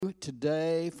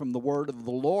today from the Word of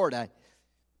the Lord.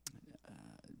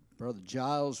 Brother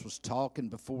Giles was talking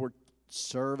before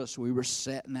service. We were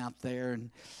sitting out there and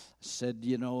said,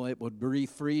 it would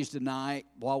refreeze tonight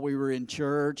while we were in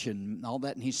church and all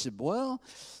that. And he said, well,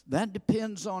 that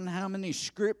depends on how many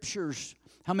scriptures,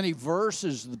 how many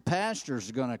verses the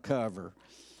pastor's going to cover.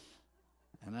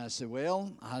 And I said,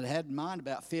 well, I had in mind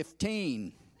about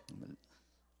 15.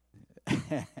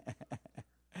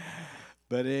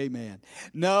 But amen.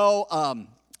 No,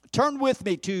 turn with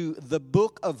me to the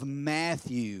book of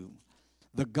Matthew,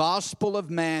 the Gospel of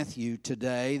Matthew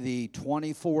today, the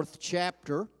 24th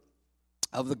chapter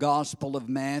of the Gospel of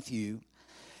Matthew.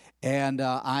 And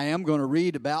I am going to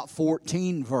read about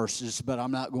 14 verses, but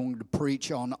I'm not going to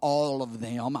preach on all of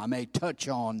them. I may touch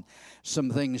on some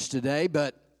things today,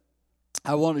 but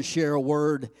I want to share a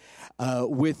word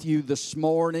with you this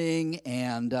morning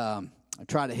and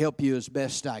try to help you as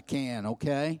best I can,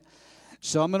 okay?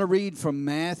 So I'm going to read from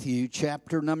Matthew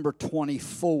chapter number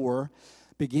 24,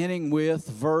 beginning with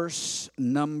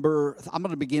I'm going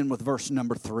to begin with verse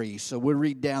number 3. So we'll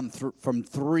read down from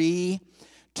 3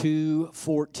 to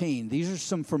 14. These are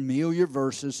some familiar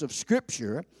verses of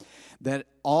Scripture that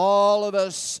all of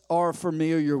us are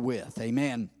familiar with,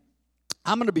 amen.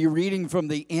 I'm going to be reading from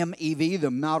the MEV, the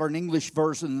Modern English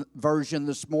version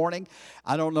this morning.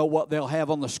 I don't know what they'll have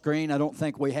on the screen. I don't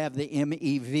think we have the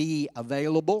MEV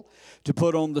available to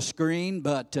put on the screen,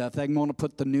 but if they want to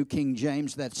put the New King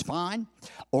James, that's fine.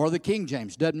 Or the King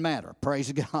James, doesn't matter.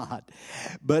 Praise God.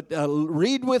 But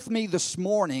read with me this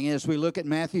morning as we look at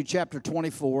Matthew chapter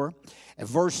 24, at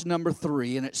verse number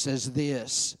 3, and it says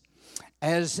this.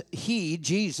 As he,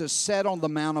 Jesus, sat on the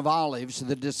Mount of Olives,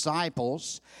 the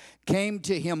disciples came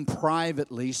to him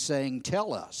privately, saying,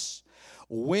 tell us,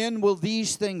 when will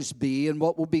these things be, and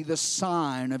what will be the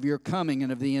sign of your coming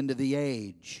and of the end of the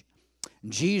age?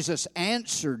 Jesus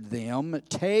answered them,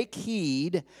 take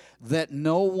heed that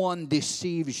no one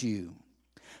deceives you.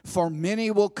 For many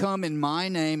will come in my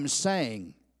name,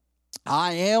 saying,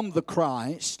 I am the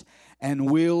Christ, and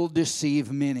will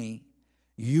deceive many.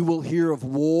 You will hear of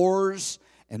wars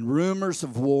and rumors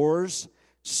of wars.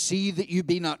 See that you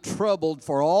be not troubled,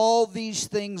 for all these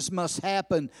things must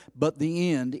happen, but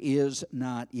the end is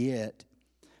not yet.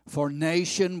 For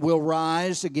nation will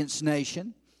rise against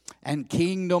nation, and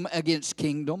kingdom against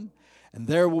kingdom, and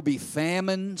there will be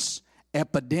famines,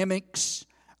 epidemics,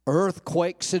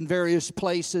 earthquakes in various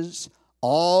places.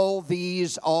 All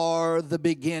these are the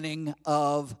beginning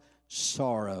of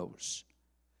sorrows.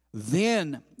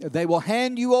 Then they will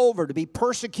hand you over to be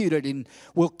persecuted and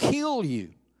will kill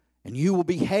you. And you will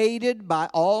be hated by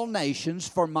all nations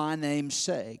for my name's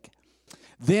sake.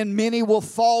 Then many will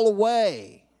fall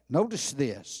away. Notice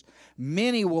this.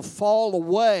 Many will fall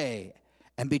away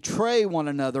and betray one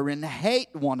another and hate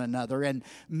one another. And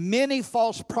many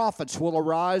false prophets will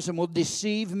arise and will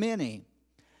deceive many.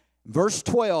 Verse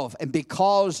 12, and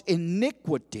because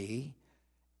iniquity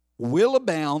will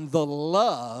abound, the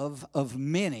love of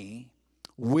many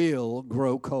will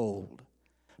grow cold.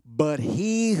 But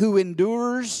he who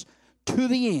endures to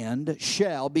the end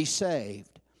shall be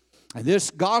saved. And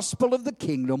this gospel of the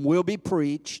kingdom will be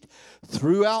preached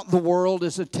throughout the world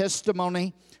as a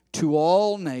testimony to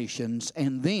all nations,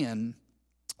 and then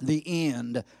the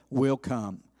end will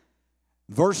come.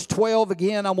 Verse 12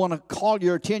 again, I want to call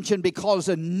your attention, because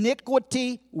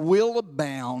iniquity will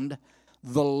abound,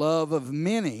 the love of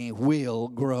many will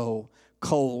grow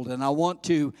cold. And I want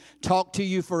to talk to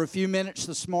you for a few minutes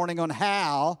this morning on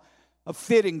how, a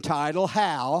fitting title,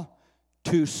 how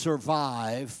to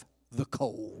survive the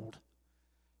cold.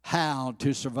 How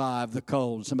to survive the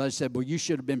cold. Somebody said, well, you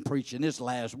should have been preaching this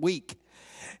last week.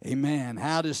 Amen.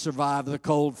 How to survive the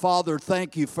cold. Father,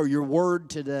 thank you for your word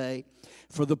today,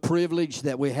 for the privilege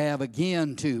that we have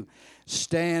again to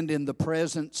stand in the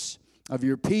presence of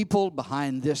your people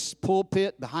behind this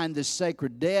pulpit, behind this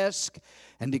sacred desk,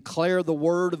 and declare the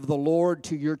word of the Lord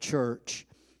to your church.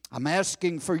 I'm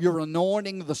asking for your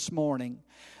anointing this morning.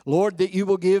 Lord, that you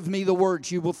will give me the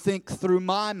words. You will think through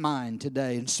my mind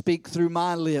today and speak through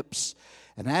my lips.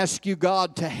 And ask you,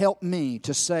 God, to help me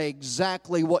to say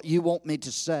exactly what you want me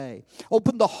to say.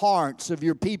 Open the hearts of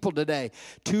your people today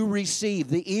to receive,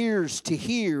 the ears to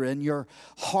hear, and your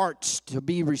hearts to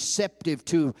be receptive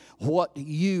to what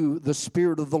you, the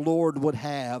Spirit of the Lord, would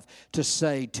have to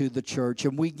say to the church.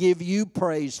 And we give you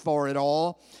praise for it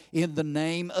all in the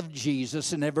name of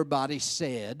Jesus. And everybody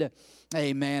said,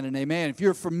 amen and amen. If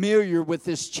you're familiar with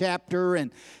this chapter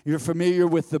and you're familiar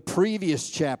with the previous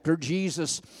chapter,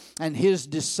 Jesus and his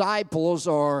disciples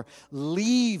are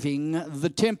leaving the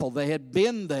temple. They had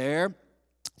been there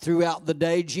Throughout the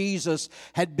day, Jesus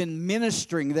had been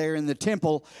ministering there in the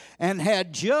temple and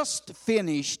had just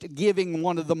finished giving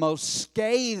one of the most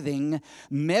scathing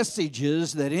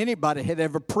messages that anybody had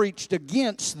ever preached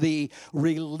against the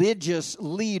religious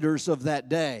leaders of that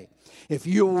day. If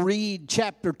you'll read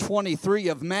chapter 23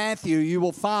 of Matthew, you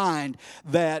will find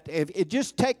that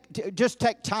just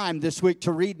take time this week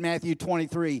to read Matthew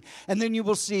 23, and then you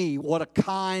will see what a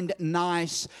kind,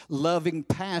 nice, loving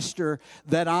pastor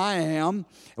that I am.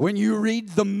 When you read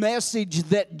the message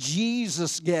that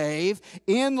Jesus gave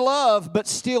in love, but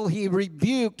still he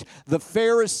rebuked the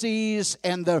Pharisees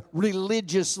and the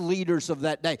religious leaders of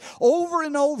that day. Over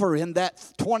and over in that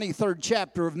 23rd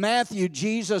chapter of Matthew,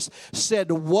 Jesus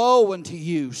said, "Woe unto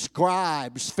you,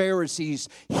 scribes, Pharisees,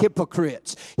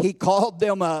 hypocrites." He called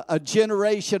them a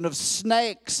generation of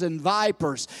snakes and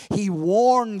vipers. He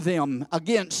warned them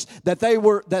against the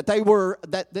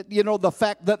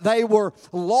fact that they were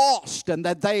lost, and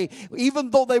that they, even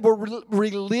though they were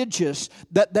religious,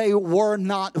 that they were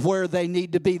not where they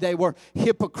need to be. They were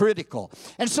hypocritical.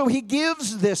 And so he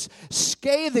gives this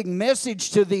scathing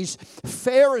message to these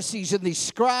Pharisees and these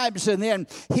scribes, and then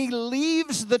he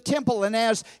leaves the temple, and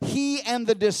as he and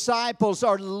the disciples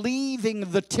are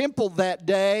leaving the temple that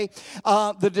day,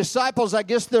 the disciples, I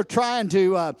guess they're trying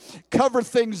to cover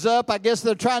things up. I guess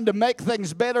they're trying to make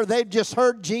things better. They've just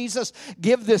heard Jesus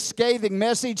give this scathing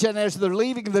message, and as they're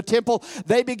leaving the temple,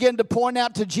 they begin to point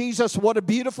out to Jesus what a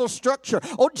beautiful structure.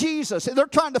 Oh, Jesus, they're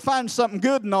trying to find something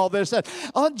good in all this.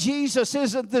 Oh, Jesus,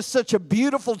 isn't this such a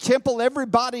beautiful temple?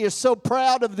 Everybody is so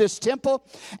proud of this temple.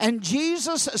 And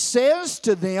Jesus says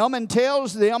to them and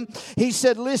tells them, he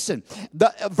said, listen,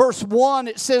 verse 1,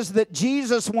 it says that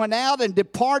Jesus went out and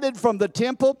departed from the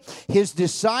temple. His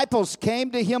disciples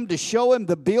came to him to show him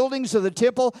the buildings of the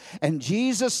temple. And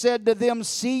Jesus said to them,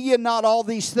 "See ye not all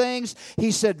these things?"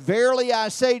 He said, "Verily I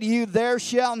say to you, there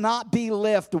shall not be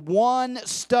left one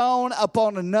stone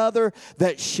upon another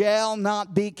that shall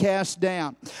not be cast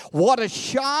down." What a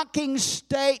shocking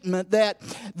statement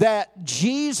that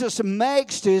Jesus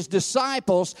makes to his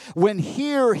disciples when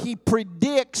here he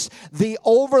predicts the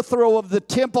overthrow of the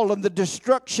temple and the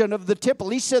destruction of the temple.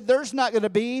 He said there's not going to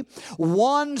be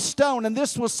one stone, and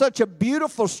this was such a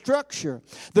beautiful structure.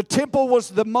 The temple was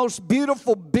the most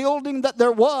beautiful building that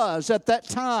there was at that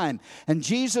time, and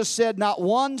Jesus said not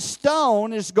one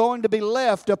stone is going to be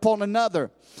left upon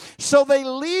another. So they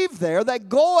leave there, they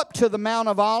go up to the Mount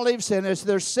of Olives, and as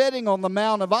they're sitting on the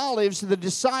Mount of Olives, the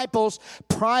disciples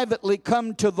privately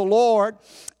come to the Lord,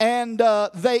 and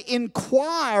they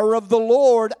inquire of the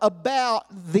Lord about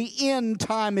the end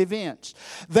time events.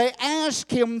 They ask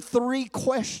him 3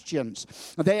 questions.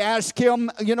 They ask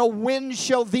him, when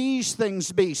shall these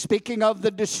things be? Speaking of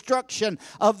the destruction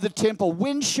of the temple,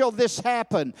 when shall this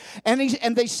happen?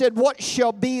 And they said, what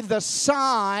shall be the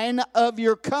sign of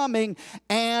your coming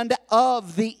and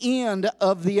of the end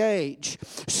of the age?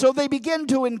 So they begin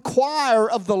to inquire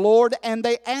of the Lord, and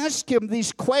they ask him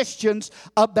these questions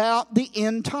about the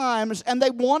end times, and they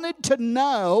wanted to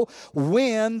know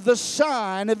when the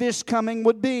sign of his coming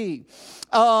would be.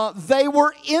 They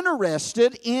were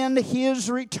interested in his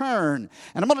return.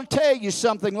 And I'm going to tell you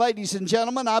something, ladies and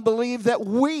gentlemen. I believe that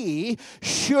we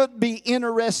should be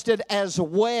interested as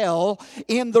well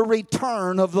in the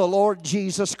return of the Lord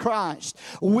Jesus Christ.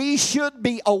 We should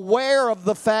be aware of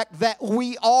the fact that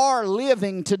we are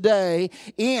living today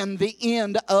in the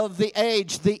end of the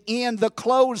age, the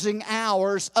closing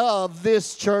hours of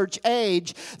this church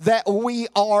age, that we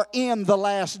are in the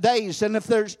last days. And if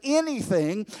there's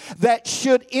anything that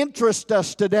should interest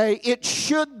us today, it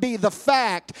should be the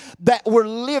fact that we're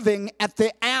living at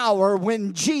the hour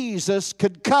when Jesus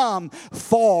could come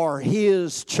for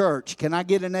his church. Can I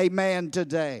get an amen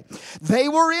today? They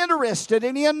were interested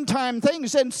in end time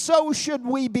things, and so should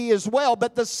we be as well.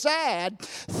 But the sad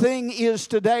thing is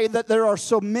today that there are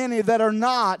so many that are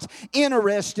not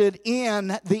interested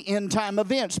in the end time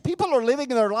events. People are living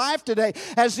their life today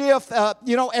as if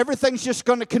everything's just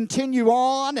going to continue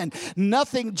on and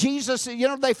nothing. Jesus,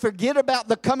 they forget about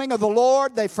the coming of the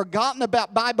Lord. They've forgotten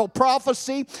about Bible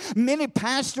prophecy. Many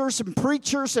pastors and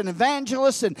preachers and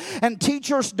evangelists and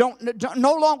teachers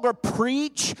no longer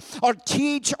preach or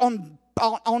teach on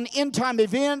end time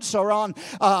events or on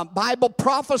Bible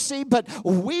prophecy, but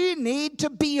we need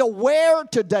to be aware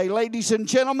today, ladies and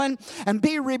gentlemen, and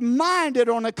be reminded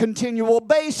on a continual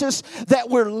basis that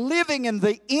we're living in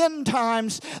the end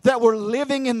times, that we're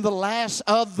living in the last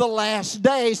of the last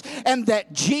days, and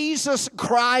that Jesus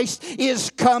Christ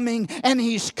is coming, and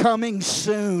he's coming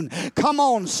soon. Come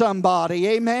on, somebody,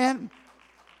 amen.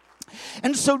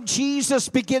 And so Jesus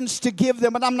begins to give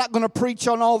them, and I'm not going to preach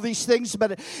on all these things,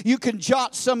 but you can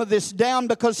jot some of this down,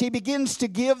 because he begins to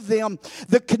give them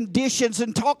the conditions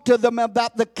and talk to them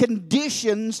about the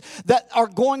conditions that are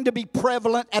going to be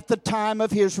prevalent at the time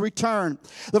of his return.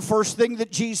 The first thing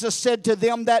that Jesus said to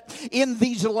them, that in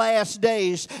these last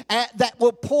days, that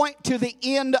will point to the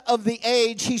end of the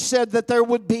age, he said that there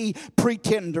would be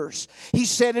pretenders. He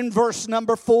said in verse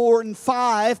number 4 and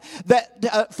 5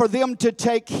 that for them to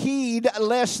take heed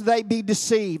lest they be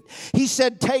deceived. He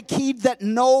said, take heed that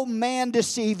no man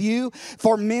deceive you,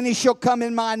 for many shall come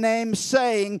in my name,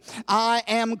 saying, I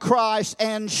am Christ,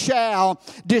 and shall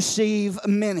deceive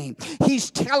many.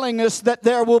 He's telling us that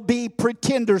there will be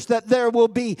pretenders, that there will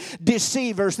be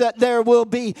deceivers, that there will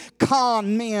be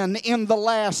con men in the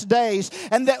last days,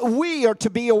 and that we are to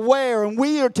be aware and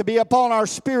we are to be upon our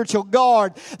spiritual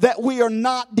guard, that we are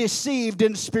not deceived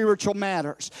in spiritual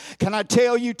matters. Can I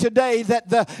tell you today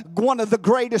that one of the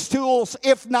greatest tools,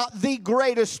 if not the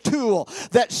greatest tool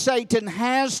that Satan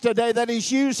has today, that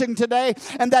he's using today,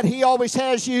 and that he always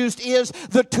has used, is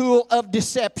the tool of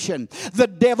deception. The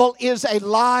devil is a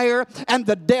liar, and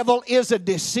the devil is a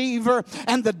deceiver,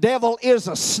 and the devil is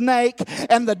a snake,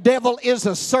 and the devil is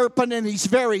a serpent, and he's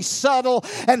very subtle,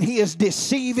 and he is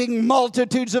deceiving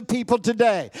multitudes of people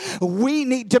today. We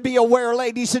need to be aware,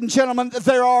 ladies and gentlemen, that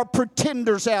there are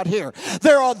pretenders out here.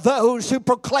 There are those who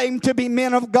proclaim to be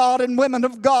men of God and women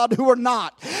of God who are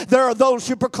not. There are those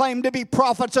who proclaim to be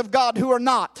prophets of God who are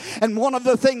not. And one of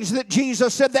the things that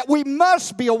Jesus said that we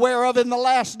must be aware of in the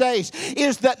last days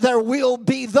is that there will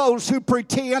be those who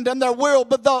pretend, and there will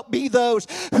be those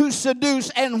who seduce,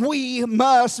 and we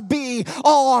must be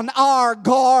on our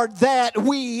guard that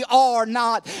we are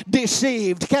not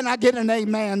deceived. Can I get an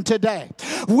amen today?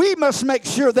 We must make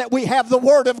sure that we have the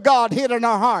Word of God hid in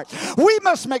our heart. We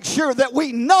must make sure that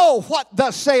we know what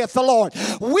thus saith the Lord.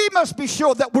 We must be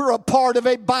sure that we're a part of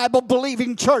a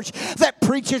Bible-believing church that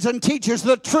preaches and teaches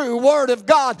the true Word of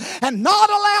God, and not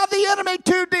allow the enemy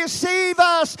to deceive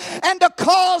us and to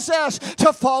cause us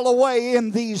to fall away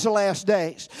in these last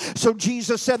days. So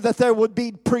Jesus said that there would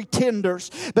be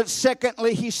pretenders. But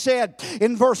secondly, he said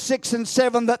in verse 6 and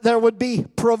 7 that there would be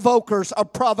provokers or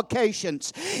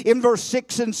provocations. In verse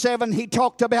 6 and 7, he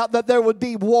talked about that there would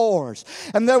be wars,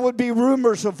 and there would be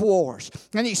rumors of wars.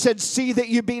 And he said, see that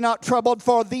you be not troubled,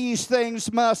 for these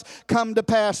things must come to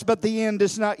pass, but the end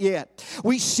is not yet.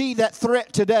 We see that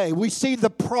threat today. We see the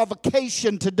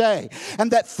provocation today,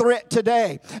 and that threat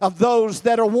today of those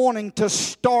that are wanting to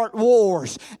start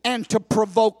wars and to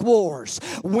provoke wars.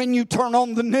 When you turn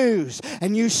on the news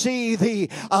and you see the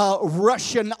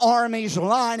Russian armies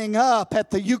lining up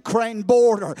at the Ukraine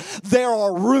border, there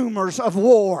are rumors of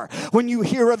war. When you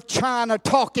hear of China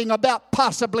talking about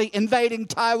possibly invading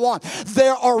Taiwan,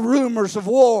 there are rumors of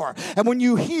war. And when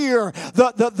you hear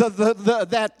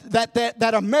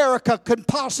that America could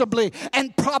possibly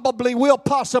and probably will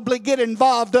possibly get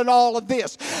involved in all of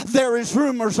this, there is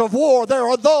rumors of war. There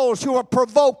are those who are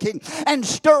provoking and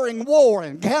stirring war.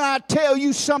 And can I tell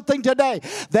you something today?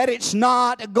 That it's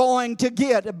not going to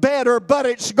get better, but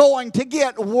it's going to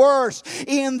get worse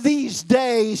in these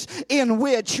days in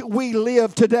which we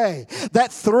live today.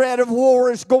 That threat of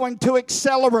war is going to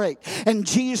accelerate. And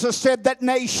Jesus said that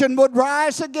nation would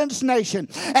rise against nation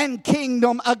and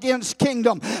kingdom against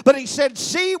kingdom. But he said,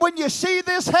 see, when you see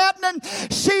this happening,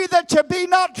 see that you be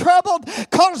not troubled,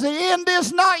 because the end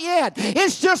is not yet.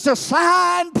 It's just a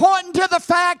sign pointing to the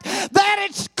fact that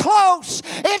it's close,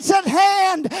 it's at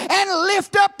hand, and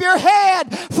lift up your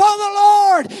head, for the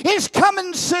Lord is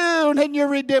coming soon, and your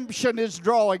redemption is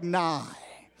drawing nigh.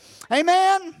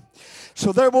 Amen?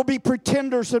 So there will be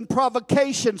pretenders and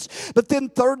provocations. But then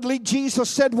thirdly, Jesus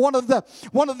said one of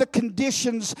the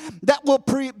conditions that will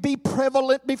be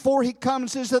prevalent before he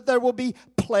comes is that there will be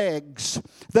plagues.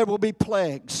 There will be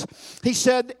plagues. He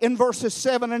said in verses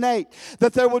 7 and 8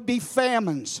 that there would be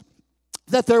famines,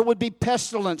 that there would be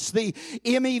pestilence. The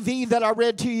MEV that I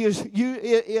read to you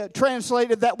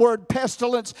translated that word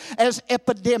pestilence as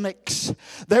epidemics.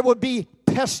 There would be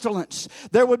pestilence.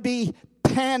 There would be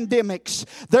pandemics.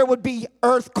 There would be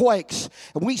earthquakes.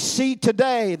 And we see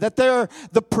today that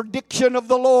the prediction of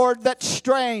the Lord that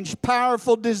strange,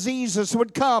 powerful diseases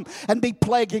would come and be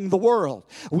plaguing the world.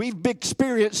 We've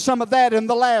experienced some of that in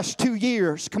the last 2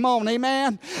 years. Come on,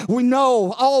 amen. We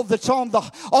know all that's on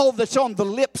the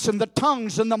lips and the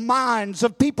tongues and the minds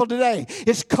of people today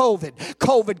is COVID.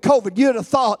 COVID. You'd have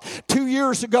thought 2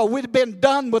 years ago we'd have been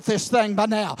done with this thing by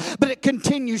now, but it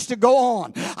continues to go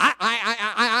on.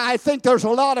 I I think there's a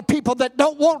lot of people that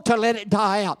don't want to let it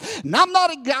die out. And I'm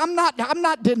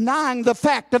not denying the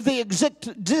fact of the existence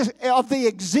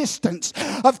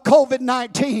of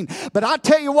COVID-19. But I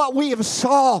tell you what, we have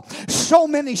saw so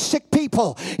many sick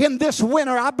people in this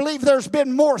winter. I believe there's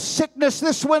been more sickness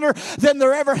this winter than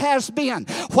there ever has been.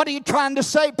 What are you trying to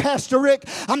say, Pastor Rick?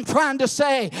 I'm trying to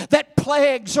say that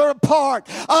plagues are a part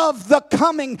of the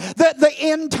coming, the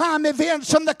end time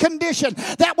events and the condition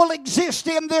that will exist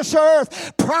in this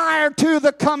earth prior to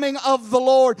the coming of the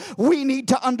Lord. We need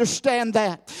to understand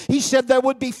that. He said there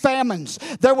would be famines,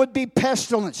 there would be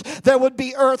pestilence, there would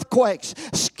be earthquakes,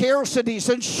 scarcities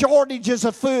and shortages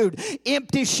of food,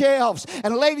 empty shelves.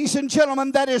 And ladies and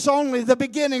gentlemen, that is only the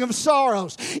beginning of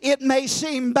sorrows. It may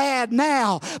seem bad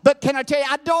now, but can I tell you,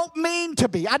 I don't mean to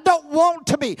be, I don't want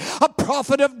to be a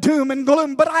prophet of doom and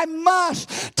gloom, but I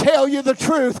must tell you the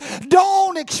truth.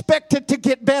 Don't expect it to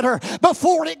get better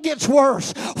before it gets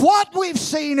worse. What we've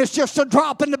seen is just a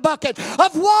drop in the bucket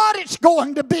of what it's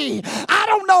going to be. I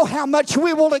don't know how much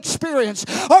we will experience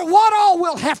or what all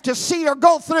we'll have to see or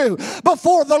go through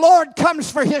before the Lord comes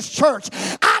for His church.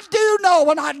 I do know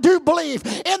and I do believe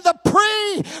in the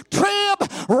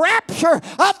pre-trib rapture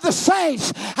of the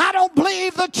saints. I don't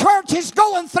believe the church is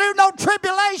going through no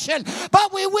tribulation,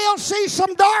 but we will see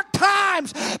some dark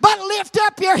times. But lift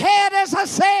up your head, as I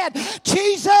said.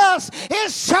 Jesus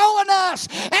is showing us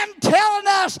and telling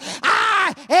us,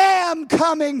 I am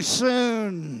coming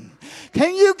soon.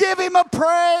 Can you give Him a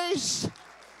praise?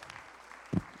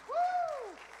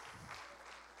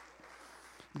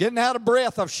 Getting out of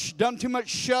breath. I've done too much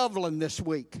shoveling this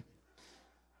week.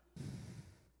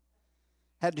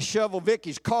 Had to shovel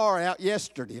Vicky's car out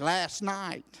last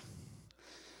night.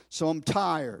 So I'm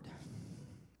tired.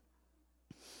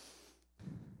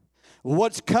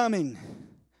 What's coming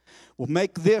will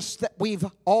make this that we've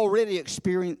already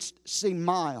experienced seem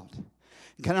mild.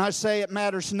 Can I say it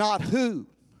matters not who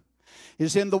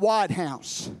is in the White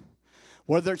House,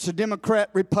 whether it's a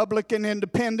Democrat, Republican,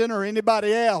 Independent, or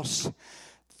anybody else.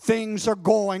 Things are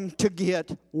going to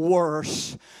get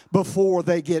worse before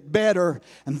they get better.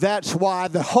 And that's why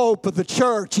the hope of the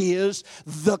church is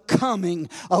the coming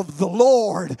of the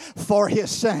Lord for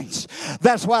His saints.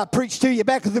 That's why I preached to you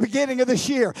back at the beginning of this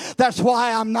year. That's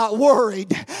why I'm not worried.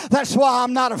 That's why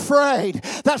I'm not afraid.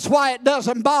 That's why it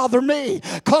doesn't bother me.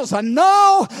 Because I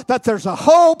know that there's a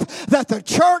hope that the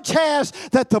church has,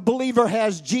 that the believer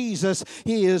has. Jesus,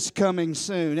 He is coming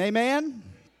soon. Amen?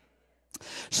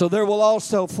 So there will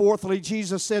also, fourthly,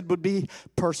 Jesus said, would be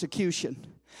persecution.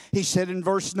 He said in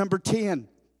verse number 10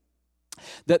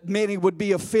 that many would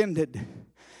be offended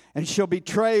and shall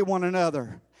betray one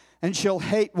another and shall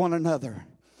hate one another.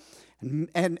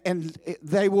 And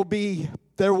there will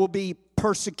be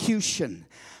persecution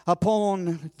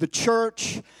upon the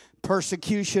church,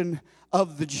 persecution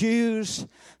of the Jews,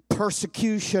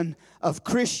 persecution of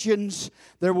Christians.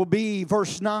 There will be,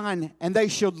 verse 9, and they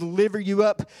shall deliver you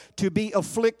up to be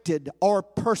afflicted or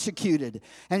persecuted,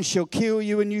 and shall kill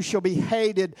you, and you shall be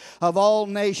hated of all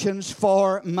nations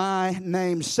for my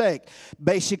name's sake.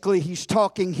 Basically, he's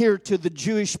talking here to the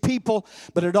Jewish people,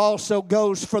 but it also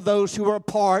goes for those who are a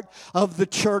part of the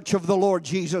church of the Lord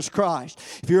Jesus Christ.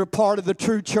 If you're a part of the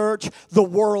true church, the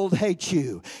world hates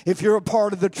you. If you're a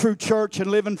part of the true church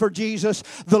and living for Jesus,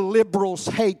 the liberals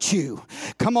hate you.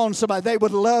 Come on, somebody. They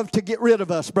would love to get rid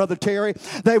of us, Brother Terry.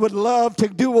 They would love to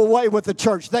do away with the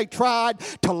church. They tried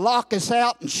to lock us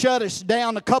out and shut us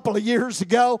down a couple of years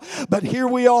ago, but here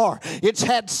we are. It's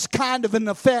had kind of an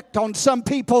effect on some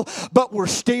people, but we're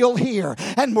still here,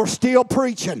 and we're still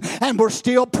preaching, and we're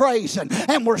still praising,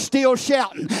 and we're still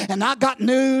shouting. And I got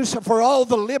news for all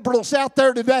the liberals out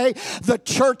there today. The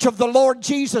church of the Lord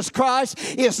Jesus Christ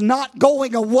is not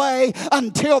going away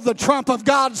until the trump of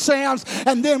God sounds,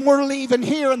 and then we're leaving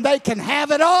here and they can have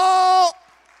it all.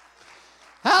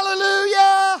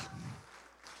 Hallelujah.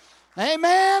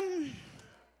 Amen.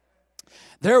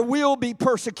 There will be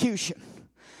persecution.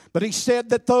 But he said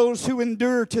that those who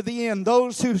endure to the end,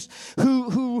 those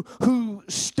who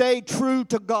stay true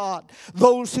to God,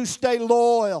 those who stay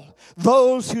loyal,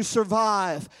 those who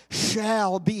survive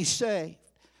shall be saved.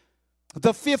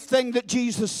 The fifth thing that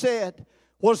Jesus said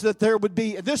was that there would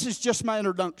be, this is just my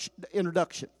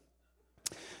introduction.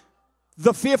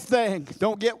 The fifth thing,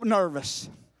 don't get nervous.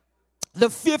 The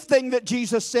fifth thing that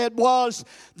Jesus said was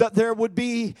that there would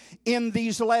be in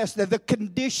these last days, the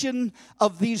condition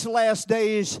of these last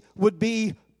days would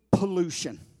be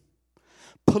pollution.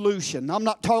 pollution. I'm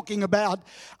not talking about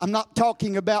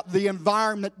the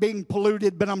environment being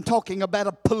polluted, but I'm talking about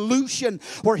a pollution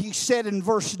where he said in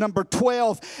verse number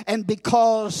 12, and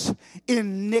because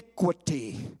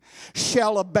iniquity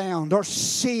shall abound, or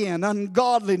sin,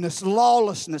 ungodliness,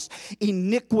 lawlessness,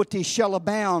 iniquity shall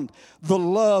abound, the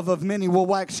love of many will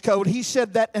wax cold. He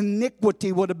said that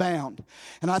iniquity would abound.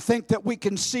 And I think that we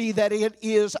can see that it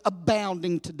is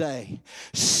abounding today.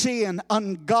 Sin,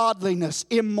 ungodliness,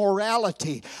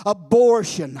 immorality,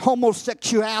 abortion,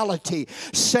 homosexuality,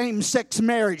 same-sex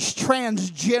marriage,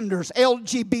 transgenders,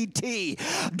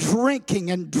 LGBT,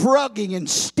 drinking and drugging and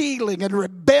stealing and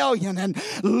rebellion and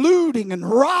looting and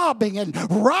robbing and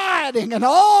rioting, and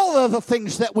all of the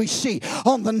things that we see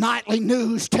on the nightly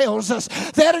news tells us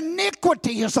that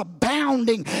iniquity is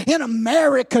abounding in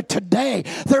America today.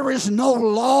 There is no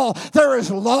law. There is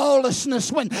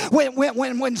lawlessness.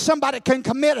 When somebody can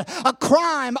commit a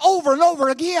crime over and over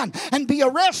again and be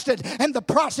arrested, and the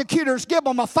prosecutors give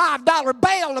them a $5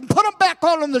 bail and put them back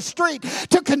on the street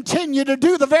to continue to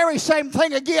do the very same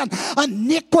thing again.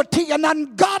 Iniquity and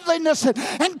ungodliness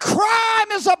and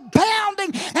crime is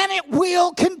abounding, and it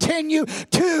will continue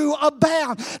to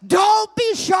abound. Don't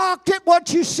be shocked at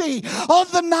what you see on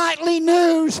the nightly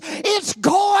news. It's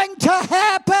going to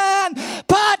happen,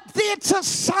 but it's a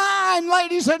sign,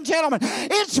 ladies and gentlemen.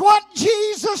 It's what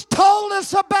Jesus told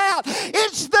us about.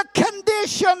 It's the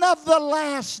condition of the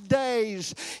last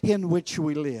days in which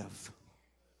we live.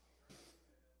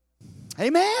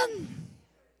 Amen?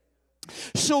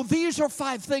 So these are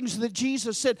 5 things that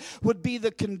Jesus said would be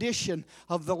the condition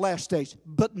of the last days.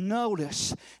 But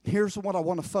notice, here's what I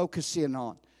want to focus in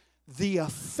on. The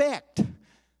effect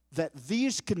that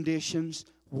these conditions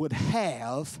would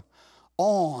have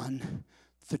on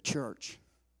the church.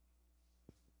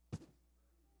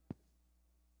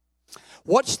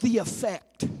 What's the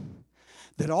effect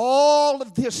that all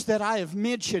of this that I have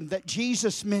mentioned, that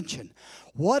Jesus mentioned,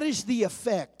 what is the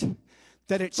effect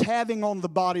that it's having on the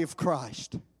body of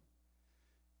Christ?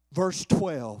 Verse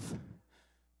 12,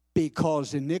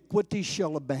 because iniquity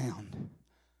shall abound,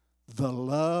 the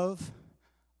love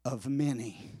of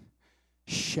many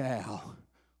shall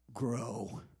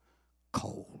grow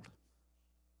cold.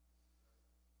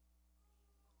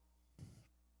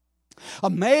 A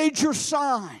major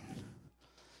sign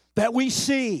that we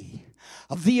see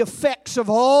of the effects of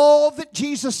all that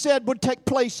Jesus said would take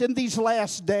place in these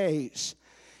last days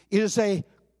is a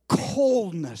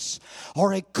coldness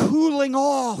or a cooling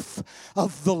off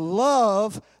of the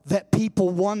love that people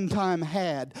one time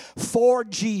had for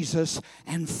Jesus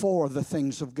and for the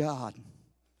things of God.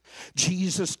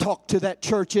 Jesus talked to that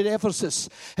church at Ephesus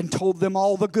and told them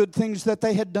all the good things that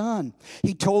they had done.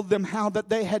 He told them how that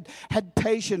they had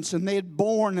patience, and they had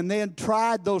borne, and they had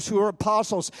tried those who were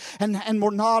apostles and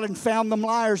were not, and found them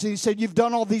liars. And he said, you've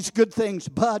done all these good things,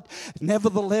 but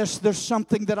nevertheless there's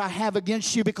something that I have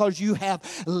against you, because you have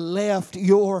left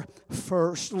your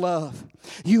first love.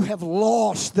 You have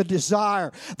lost the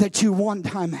desire that you one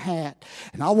time had.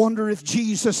 And I wonder if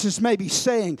Jesus is maybe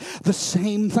saying the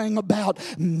same thing about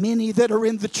many that are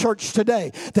in the church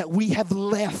today, that we have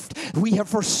left, we have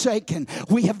forsaken,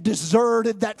 we have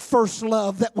deserted that first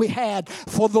love that we had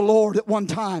for the Lord at one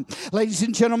time. Ladies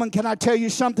and gentlemen, can I tell you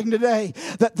something today?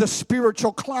 That the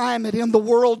spiritual climate in the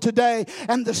world today,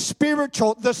 and the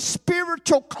spiritual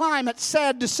climate,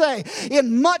 sad to say,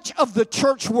 in much of the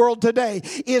church world today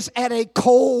is at a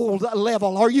cold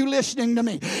level. Are you listening to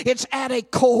me? It's at a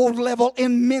cold level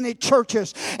in many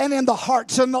churches and in the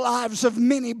hearts and the lives of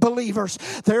many believers.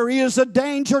 There is a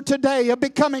danger today of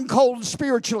becoming cold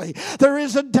spiritually. There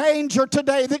is a danger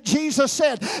today that Jesus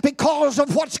said, because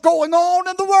of what's going on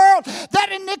in the world,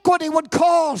 that iniquity would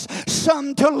cause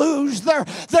some to lose their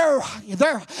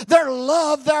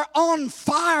love, their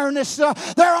on-fireness,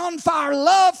 their on-fire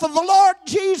love for the Lord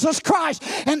Jesus Christ.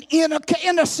 And in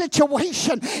a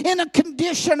situation, in a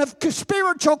condition of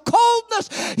spiritual coldness,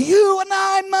 you and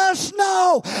I must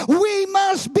know. We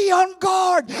must be on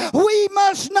guard. We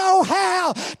must know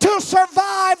how to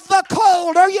survive the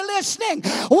cold. Are you listening?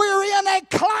 We're in a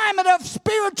climate of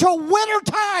spiritual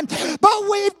wintertime, but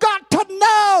we've got to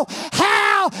know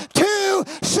how to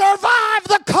survive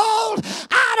the cold.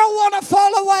 I don't want to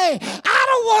fall away. I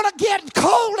don't want to get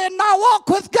cold in my walk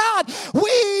with God.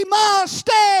 We must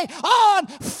stay on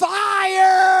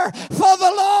fire for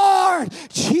the Lord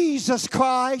Jesus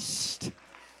Christ.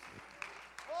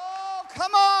 Oh,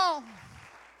 come on.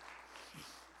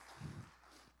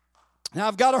 Now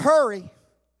I've got to hurry,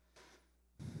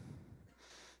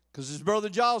 because as Brother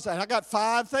Giles said, I got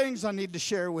 5 things I need to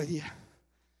share with you,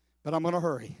 but I'm going to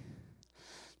hurry.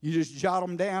 You just jot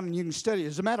them down and you can study.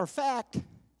 As a matter of fact,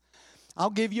 I'll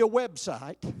give you a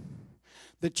website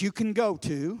that you can go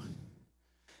to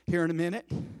here in a minute.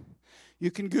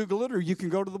 You can Google it, or you can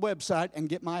go to the website and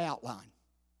get my outline.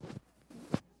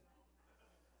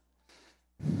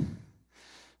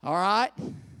 All right?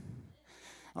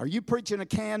 Are you preaching a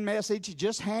canned message?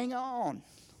 Just hang on.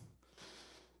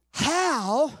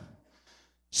 How,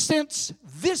 since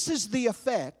this is the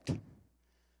effect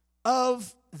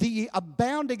of the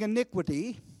abounding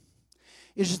iniquity,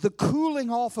 is the cooling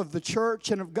off of the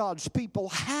church and of God's people,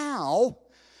 how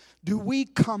do we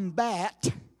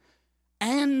combat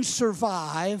and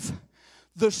survive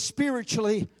the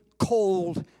spiritually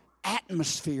cold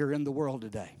atmosphere in the world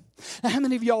today? Now, how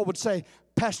many of y'all would say,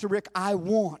 Pastor Rick, I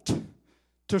want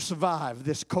to survive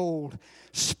this cold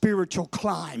spiritual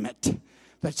climate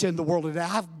that's in the world today?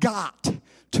 I've got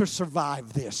to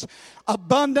survive this.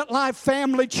 Abundant Life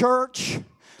Family Church,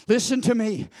 listen to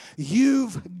me.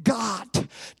 You've got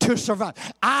to survive.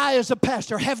 I, as a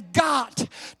pastor, have got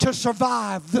to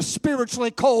survive the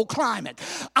spiritually cold climate.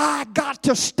 I got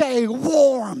to stay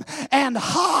warm and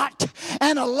hot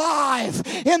and alive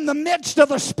in the midst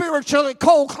of a spiritually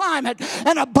cold climate.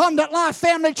 And Abundant Life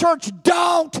Family Church,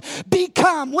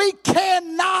 we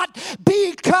cannot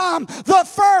become the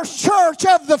first church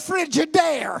of the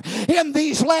Frigidaire in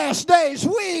these last days.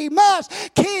 We must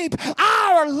keep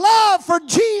our love for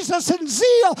Jesus and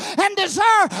zeal and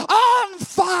desire on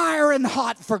fire and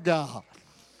hot for God.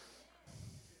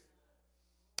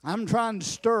 I'm trying to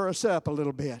stir us up a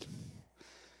little bit.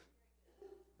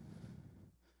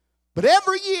 But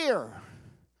every year,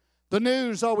 the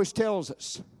news always tells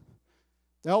us,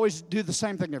 they always do the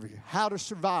same thing every year: how to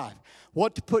survive,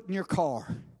 what to put in your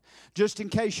car, just in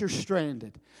case you're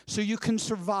stranded, so you can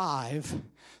survive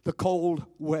the cold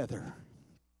weather.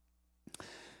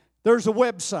 There's a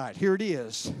website. Here it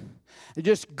is. I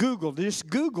just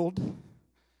Googled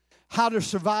how to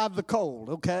survive the cold,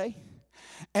 okay?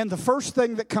 And the first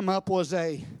thing that come up was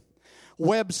a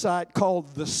website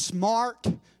called The Smart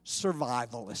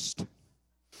Survivalist.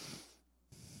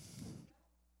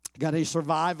 Got any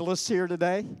survivalists here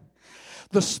today?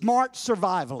 The Smart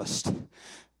Survivalist.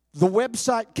 The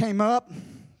website came up,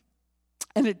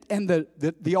 and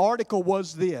the article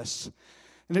was this.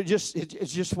 And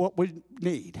it's just what we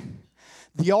need.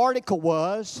 The article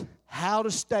was how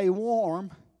to stay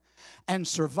warm and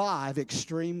survive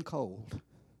extreme cold.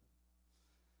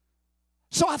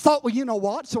 So I thought, well, you know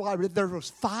what? So I read, there was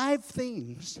 5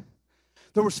 things.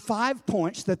 There was 5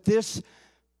 points that this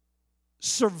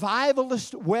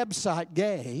survivalist website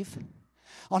gave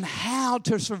on how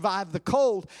to survive the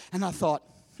cold. And I thought,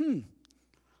 you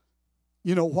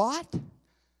know what?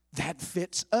 That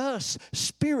fits us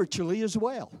spiritually as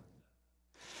well.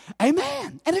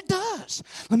 Amen. And it does.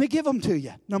 Let me give them to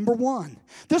you. Number 1.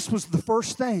 This was the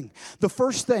first thing. The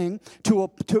first thing to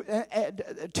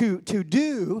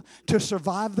do to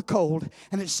survive the cold.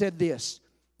 And it said this.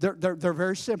 They're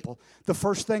very simple. The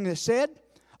first thing it said,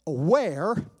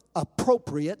 wear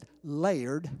appropriate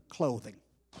layered clothing.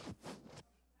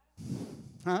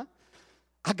 I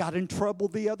got in trouble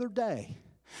the other day,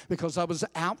 because I was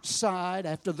outside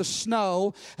after the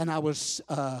snow, and I was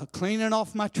cleaning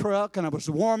off my truck, and I was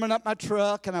warming up my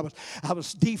truck, and I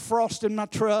was defrosting my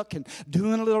truck and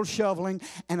doing a little shoveling,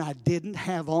 and I didn't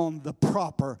have on the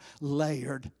proper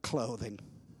layered clothing.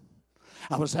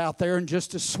 I was out there in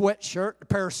just a sweatshirt, a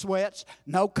pair of sweats,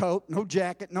 no coat, no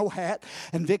jacket, no hat.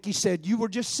 And Vicki said, you were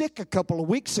just sick a couple of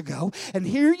weeks ago, and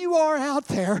here you are out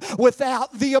there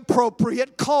without the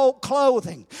appropriate cold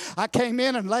clothing. I came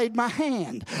in and laid my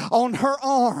hand on her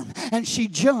arm, and she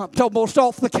jumped almost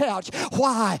off the couch.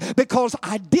 Why? Because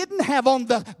I didn't have on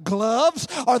the gloves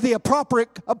or the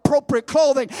appropriate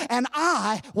clothing, and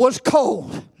I was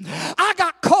cold. I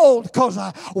got cold because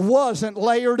I wasn't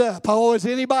layered up. Oh, is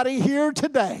anybody here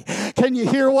today? Can you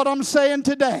hear what I'm saying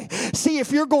today? See,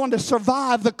 if you're going to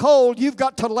survive the cold, you've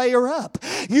got to layer up.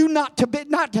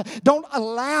 Don't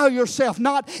allow yourself,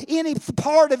 not any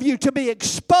part of you, to be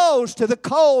exposed to the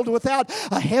cold without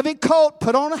a heavy coat.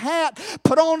 Put on a hat,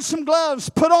 put on some gloves,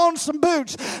 put on some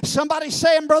boots. Somebody's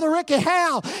saying, Brother Ricky,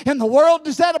 how in the world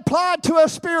does that apply to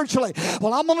us spiritually?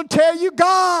 Well, I'm going to tell you,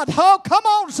 God. Oh, come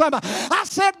on, somebody. I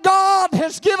said God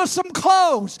has given us some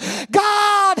clothes.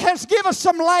 God has given us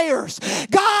some layers.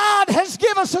 God has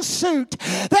given us a suit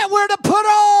that we're to put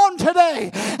on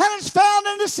today. And it's found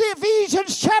in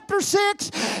Ephesians chapter 6.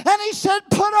 And he said,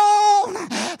 put on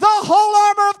the whole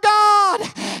armor of God,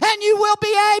 and you will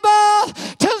be able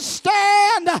to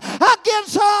stand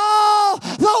against all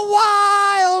the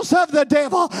wiles of the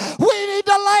devil. We need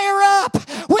to layer up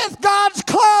with God's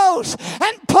clothes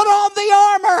and put on the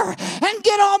armor and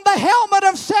get on the helmet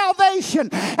of salvation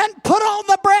and put on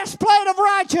the breastplate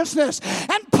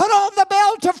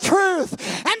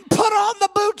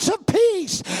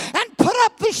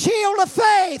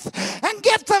faith and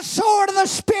get the sword of the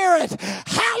Spirit.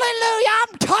 Hallelujah.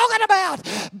 I'm talking about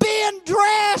being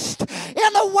dressed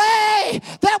in a way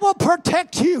that will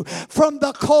protect you from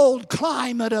the cold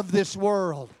climate of this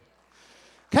world.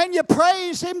 Can you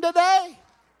praise Him today?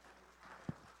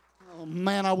 Oh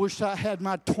man, I wish I had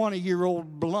my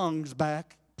 20-year-old lungs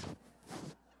back.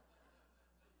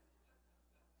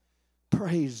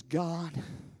 Praise God.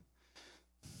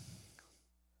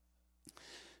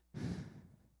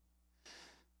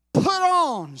 Put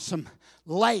on some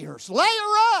layers. Layer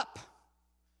up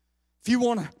if you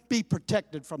want to be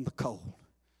protected from the cold.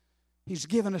 He's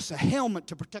given us a helmet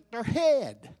to protect our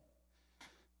head.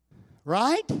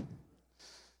 Right?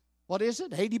 What is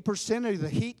it? 80% of the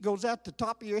heat goes out the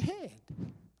top of your head.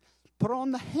 Put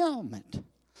on the helmet.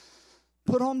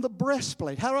 Put on the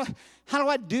breastplate. How do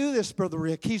I do this, Brother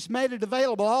Rick? He's made it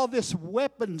available. All this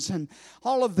weapons and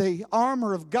all of the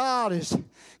armor of God is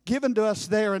given to us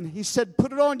there. And he said,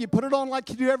 put it on. You put it on like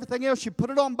you do everything else. You put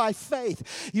it on by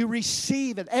faith. You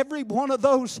receive it. Every one of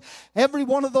those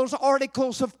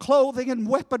articles of clothing and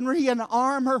weaponry and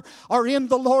armor are in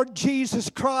the Lord Jesus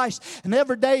Christ. And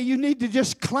every day you need to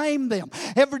just claim them.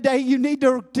 Every day you need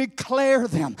to declare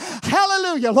them.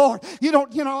 Hallelujah, Lord. You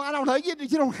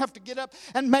don't have to get up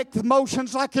and make the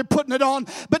motions like you're putting it on,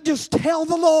 but just tell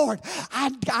the Lord,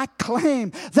 I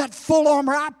claim that full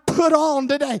armor. I put on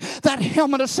today that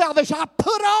helmet of salvation. I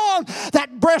put on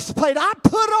that breastplate. I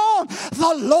put on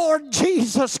the Lord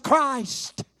Jesus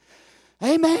Christ.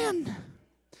 Amen.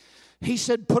 He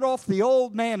said, put off the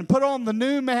old man and put on the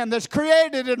new man that's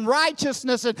created in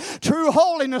righteousness and true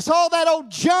holiness. All that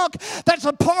old junk that's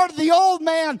a part of the old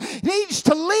man needs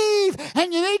to leave,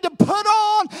 and you need to put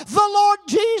on the Lord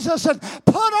Jesus and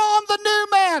put on the new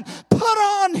man. Put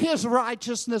on His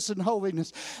righteousness and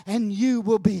holiness, and you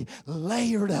will be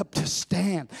layered up to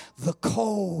stand the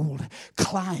cold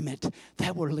climate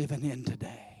that we're living in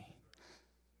today.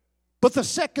 But the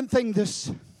second thing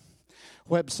this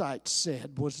website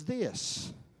said was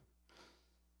this: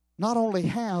 not only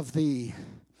have the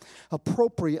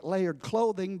appropriate layered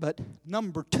clothing, but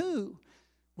number two,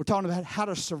 we're talking about how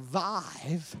to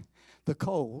survive the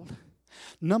cold.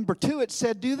 Number two, it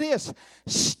said do this: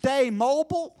 stay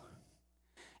mobile,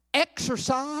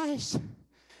 exercise,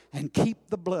 and keep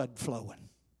the blood flowing.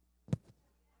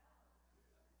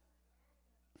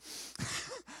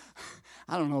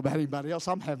 I don't know about anybody else.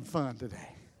 I'm having fun today.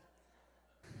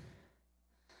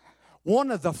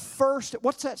 One of the first,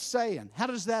 what's that saying? How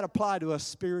does that apply to us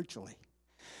spiritually?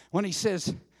 When he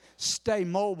says, stay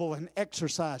mobile and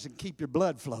exercise and keep your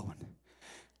blood flowing.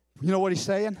 You know what he's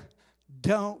saying?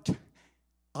 Don't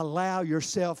allow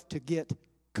yourself to get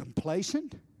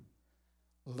complacent,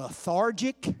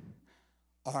 lethargic,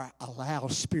 or allow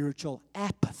spiritual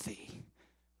apathy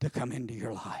to come into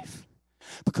your life.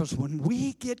 Because when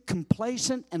we get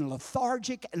complacent and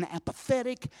lethargic and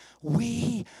apathetic,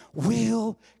 we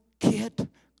will get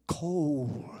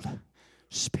cold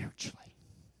spiritually.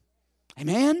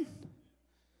 Amen?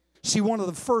 See, one of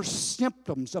the first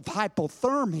symptoms of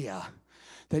hypothermia,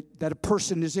 that a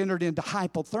person is entered into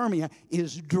hypothermia,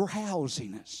 is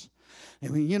drowsiness. I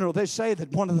mean, you know, they say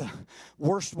that one of the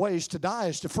worst ways to die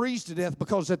is to freeze to death,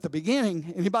 because at the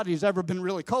beginning, anybody who's ever been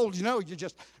really cold, you know, you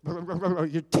just,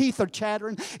 your teeth are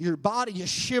chattering, your body is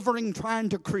shivering, trying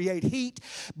to create heat.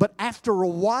 But after a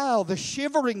while, the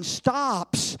shivering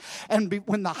stops, and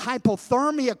when the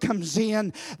hypothermia comes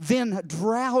in, then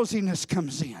drowsiness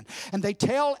comes in. And they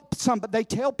tell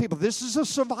people, this is a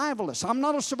survivalist. I'm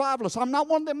not a survivalist. I'm not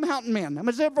one of them mountain men.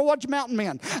 Have you ever watched Mountain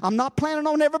Men? I'm not planning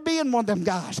on ever being one of them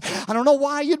guys. I don't know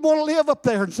why you'd want to live up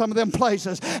there in some of them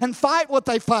places and fight what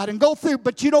they fight and go through.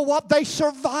 But you know what? They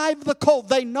survive the cold.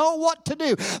 They know what to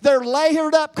do. They're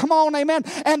layered up. Come on, amen.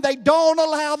 And they don't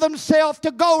allow themselves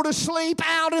to go to sleep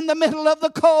out in the middle of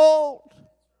the cold.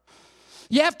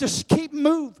 You have to keep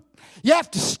moving. You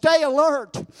have to stay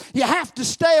alert. You have to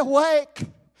stay awake.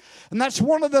 And that's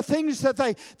one of the things that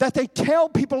they tell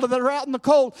people that are out in the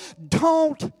cold.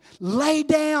 Don't lay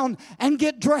down and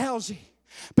get drowsy,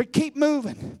 but keep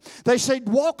moving. They say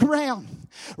walk around,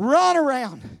 run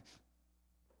around,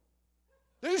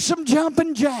 do some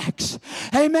jumping jacks.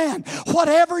 Amen.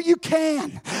 Whatever you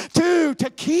can do to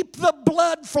keep the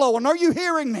blood flowing. Are you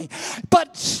hearing me?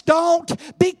 But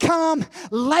don't become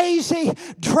lazy,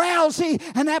 drowsy,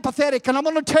 and apathetic. And I'm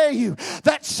going to tell you,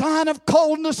 that sign of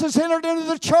coldness has entered into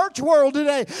the church world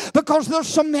today, because there's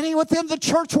so many within the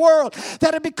church world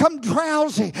that have become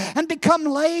drowsy and become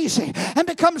lazy and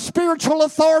become spiritual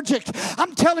lethargic.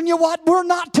 I'm telling you what, we're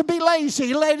not to be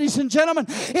lazy, ladies and gentlemen.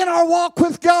 In our walk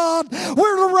with God, we're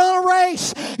We're to run a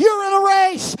race. You're in a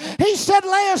race. He said,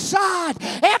 lay aside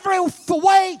every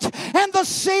weight and the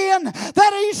sin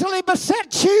that easily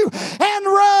besets you and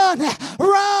run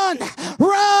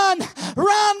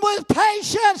with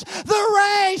patience the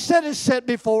race that is set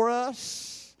before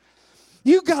us.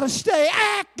 You got to stay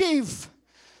active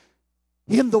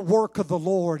in the work of the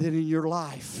Lord and in your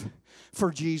life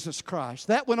for Jesus Christ.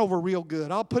 That went over real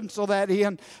good. I'll pencil that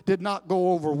in. Did not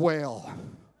go over well.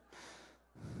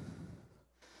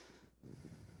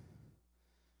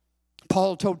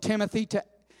 Paul told Timothy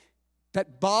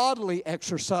that bodily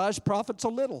exercise profits a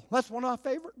little. That's one of my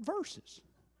favorite verses.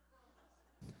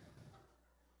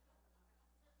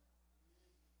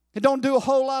 It don't do a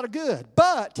whole lot of good.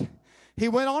 But he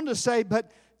went on to say,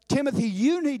 but Timothy,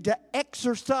 you need to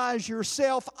exercise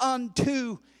yourself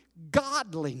unto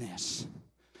godliness.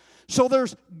 So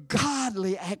there's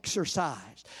godly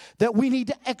exercise that we need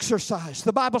to exercise.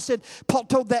 The Bible said, Paul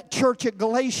told that church at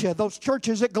Galatia, those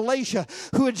churches at Galatia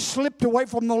who had slipped away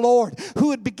from the Lord,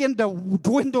 who had begun to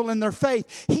dwindle in their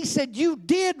faith. He said, you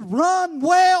did run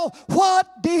well.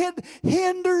 What did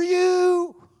hinder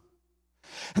you?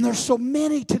 And there's so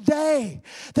many today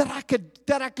that I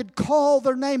could call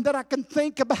their name, that I can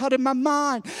think about in my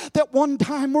mind, that one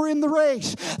time were in the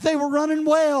race. They were running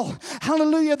well.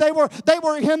 Hallelujah. They were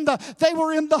in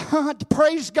the hunt.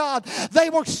 Praise God. They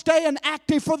were staying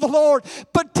active for the Lord.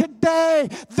 But today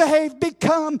they've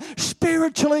become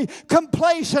spiritually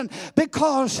complacent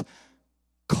because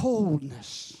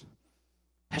coldness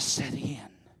has set in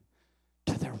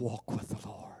to their walk with the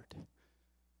Lord.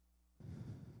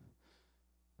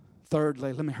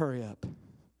 Thirdly, let me hurry up.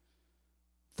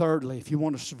 Thirdly, if you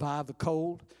want to survive the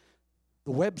cold,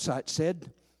 the website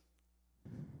said,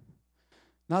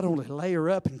 not only layer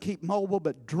up and keep mobile,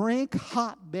 but drink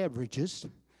hot beverages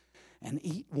and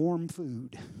eat warm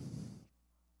food.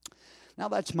 Now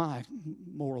that's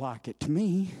more like it to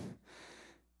me.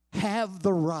 Have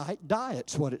the right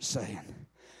diet's what it's saying.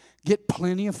 Get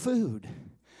plenty of food.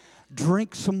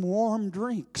 Drink some warm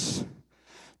drinks.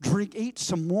 Eat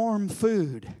some warm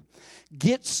food.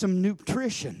 Get some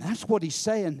nutrition. That's what he's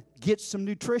saying. Get some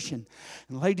nutrition.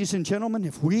 And ladies and gentlemen,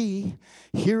 if we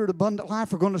here at Abundant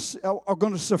Life are going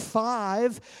to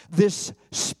survive this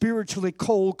spiritually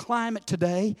cold climate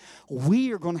today,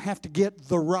 we are going to have to get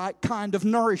the right kind of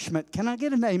nourishment. Can I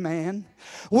get an amen?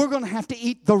 We're going to have to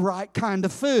eat the right kind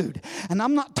of food. And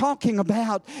I'm not talking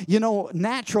about,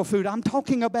 natural food. I'm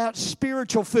talking about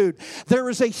spiritual food. There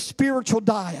is a spiritual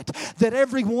diet that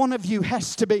every one of you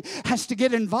has to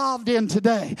get involved in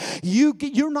today.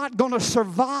 You're not going to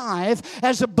survive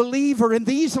as a believer in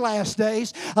these last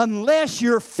days unless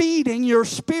you're feeding your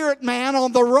spirit man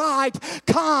on the right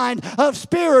kind of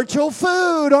spiritual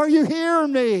food. Are you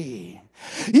hearing me?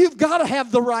 You've got to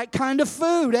have the right kind of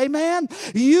food. Amen?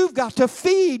 You've got to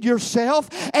feed yourself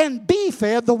and be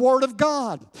fed the Word of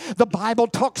God. The Bible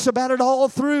talks about it all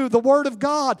through the Word of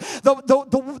God.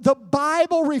 The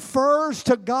Bible refers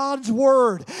to God's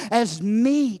Word as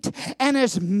meat and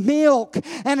as milk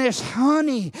and as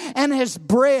honey and as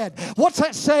bread. What's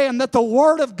that saying? That the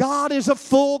Word of God is a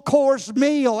full course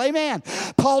meal. Amen.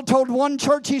 Paul told one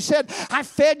church, he said, I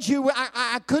fed you,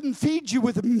 I couldn't feed you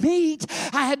with meat.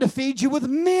 I had to feed you with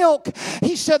milk.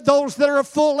 He said those that are of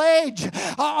full age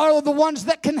are the ones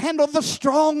that can handle the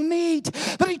strong meat.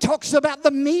 But he talks about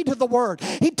the meat of the Word.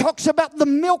 He talks about the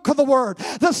milk of the Word.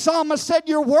 The psalmist said,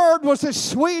 your Word was as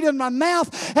sweet in my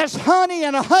mouth as honey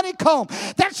and a honeycomb.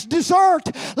 That's dessert.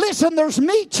 Listen, there's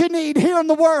meat you need here in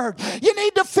the Word. You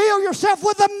need to fill yourself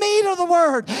with the meat of the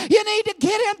Word. You need to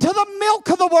get into the milk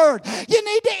of the Word. You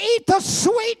need to eat the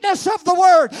sweetness of the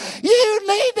Word. You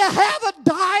need to have a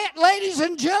diet, ladies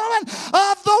and gentlemen,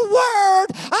 of the Word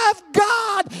of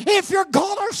God if you're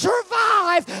going to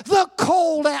survive the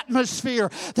cold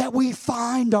atmosphere that we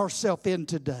find ourselves in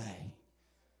today.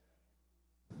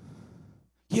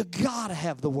 You got to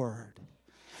have the Word.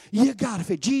 You got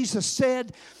to. Jesus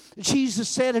said,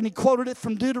 and he quoted it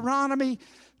from Deuteronomy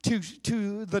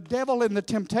to the devil in the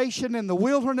temptation in the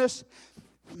wilderness,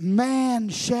 man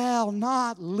shall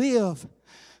not live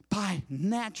by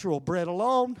natural bread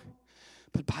alone,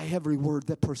 but by every word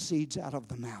that proceeds out of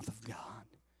the mouth of God.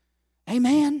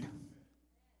 Amen.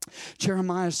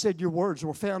 Jeremiah said, your words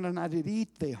were found and I did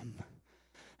eat them.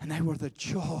 And they were the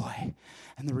joy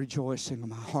and the rejoicing of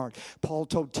my heart. Paul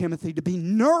told Timothy to be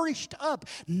nourished up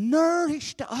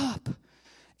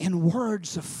in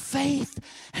words of faith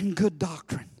and good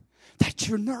doctrine. That's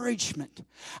your nourishment.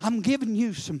 I'm giving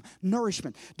you some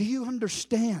nourishment. Do you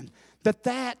understand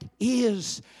that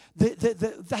is,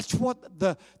 that's what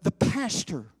the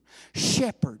pastor,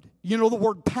 shepherd, You know, the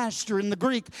word pastor in the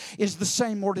Greek is the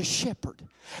same word as shepherd.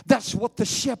 That's what the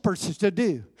shepherds is to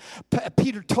do.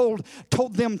 Peter told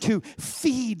them to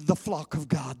feed the flock of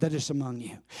God that is among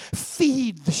you.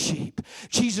 Feed the sheep.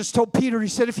 Jesus told Peter, he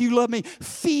said, if you love me,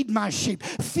 feed my sheep.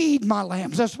 Feed my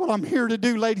lambs. That's what I'm here to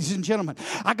do, ladies and gentlemen.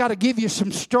 I got to give you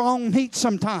some strong meat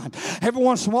sometime. Every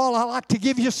once in a while, I like to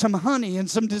give you some honey and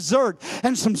some dessert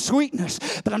and some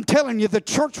sweetness. But I'm telling you, the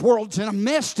church world's in a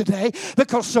mess today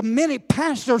because so many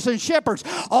pastors and shepherds,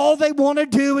 all they want to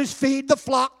do is feed the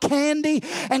flock candy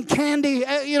and candy,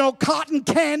 cotton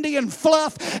candy and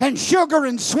fluff and sugar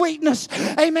and sweetness.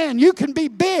 Amen. You can be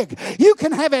big. You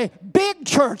can have a big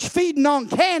church feeding on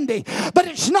candy, but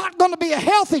it's not going to be a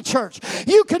healthy church.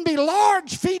 You can be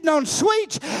large feeding on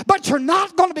sweets, but you're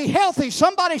not going to be healthy.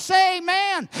 Somebody say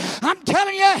amen. I'm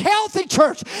telling you, a healthy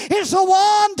church is the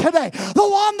one today. The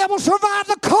one that will survive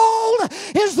the cold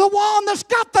is the one that's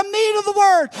got the meat of the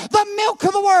Word, the milk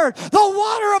of the Word, the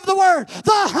water of the Word,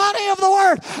 the honey of the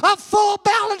Word. A full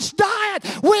balanced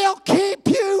diet will keep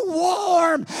you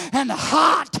warm and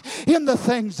hot in the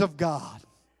things of God.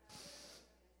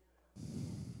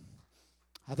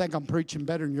 I think I'm preaching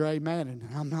better than your amen, and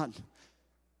I'm not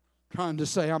trying to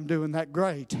say I'm doing that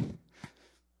great.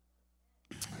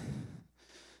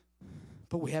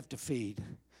 But we have to feed.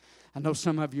 I know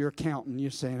some of you are counting.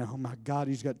 You're saying, oh my God,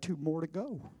 he's got 2 more to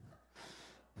go.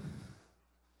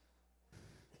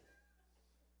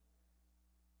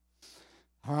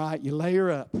 All right, you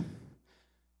layer up.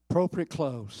 Appropriate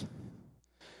clothes.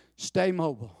 Stay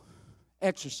mobile.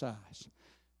 Exercise.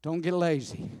 Don't get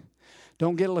lazy.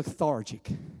 Don't get lethargic.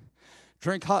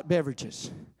 Drink hot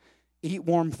beverages. Eat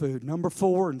warm food. Number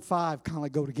 4 and 5 kind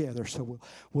of go together, so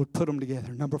we'll put them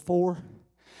together. Number 4,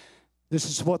 this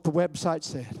is what the website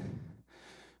said.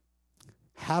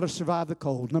 How to survive the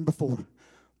cold. Number 4,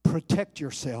 protect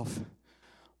yourself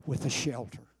with a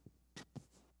shelter.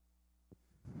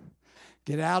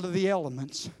 Get out of the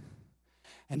elements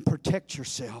and protect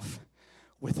yourself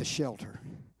with a shelter.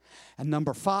 And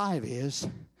number 5 is,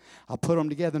 I'll put them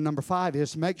together. Number 5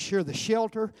 is make sure the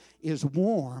shelter is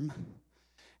warm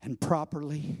and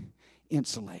properly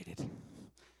insulated.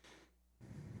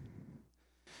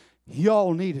 You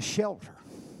all need a shelter.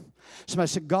 Somebody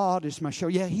said, God is my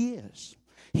shelter. Yeah, He is.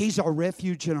 He's our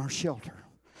refuge and our shelter.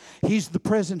 He's the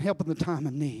present help in the time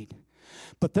of need.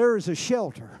 But there is a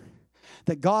shelter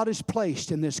that God has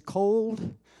placed in this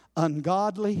cold,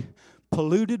 ungodly,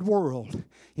 polluted world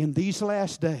in these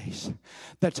last days.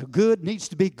 Needs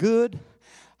to be good,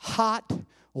 hot,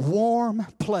 warm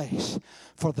place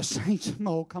for the saints.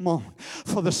 Oh, come on.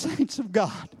 For the saints of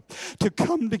God to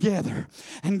come together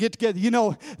and get together. You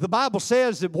know, the Bible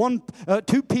says that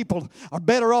 2 people are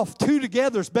better off. 2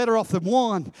 together is better off than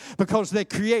 1 because they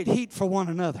create heat for one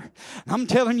another. And I'm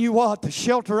telling you what, the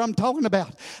shelter I'm talking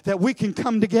about that we can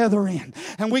come together in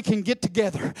and we can get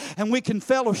together and we can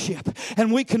fellowship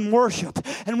and we can worship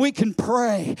and we can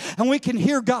pray and we can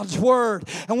hear God's word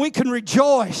and we can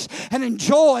rejoice and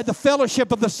enjoy the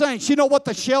fellowship of the saints. You know what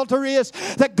the shelter is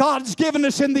that God's given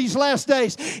us in these last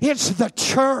days? It's the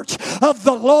church of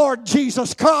the Lord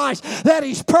Jesus Christ that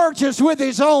He's purchased with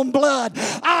His own blood.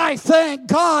 I thank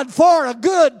God for a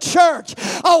good church,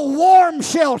 a warm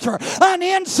shelter, an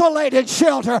insulated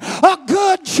shelter, a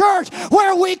good church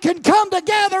where we can come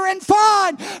together and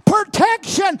find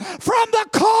protection from the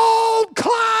cold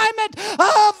climate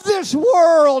of this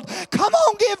world. Come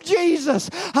on, give Jesus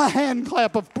a hand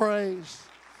clap of praise.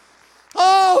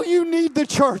 Oh, you need the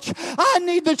church. I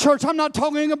need the church. I'm not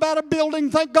talking about a building.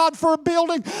 Thank God for a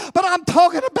building. But I'm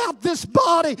talking about this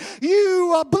body.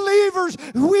 You believers,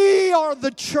 we are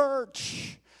the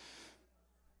church.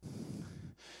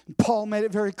 Paul made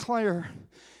it very clear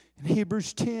in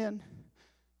Hebrews 10.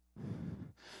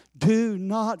 Do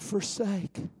not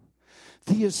forsake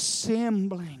the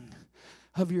assembling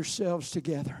of yourselves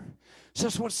together. So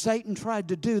that's what Satan tried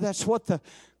to do. That's what the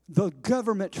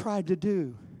government tried to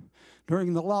do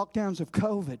during the lockdowns of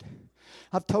COVID.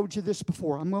 I've told you this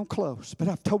before. I'm going to close, but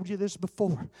I've told you this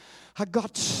before. I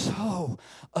got so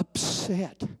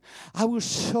upset. I was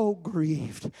so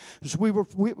grieved as we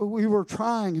were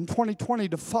trying in 2020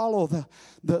 to follow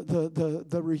the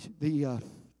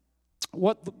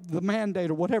mandate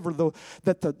or whatever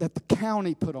that the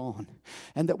county put on,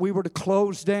 and that we were to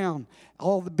close down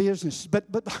all the business. But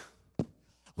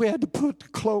we had to put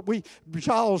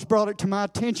Giles brought it to my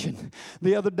attention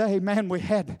the other day. Man, we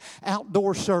had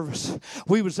outdoor service.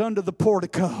 We was under the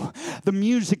portico. The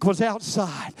music was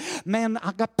outside. Man,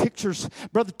 I got pictures.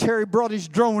 Brother Terry brought his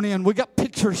drone in. We got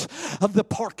pictures pictures of the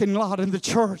parking lot in the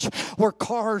church where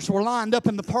cars were lined up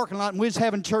in the parking lot and we was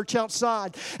having church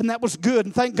outside, and that was good,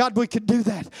 and thank God we could do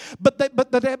that. But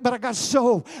I got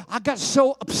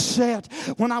so upset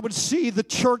when I would see the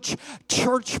church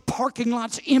parking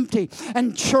lots empty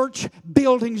and church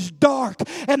buildings dark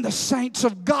and the saints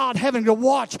of God having to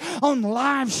watch on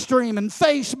live stream and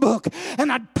Facebook.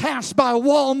 And I'd pass by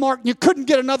Walmart and you couldn't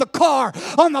get another car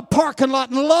on the parking lot,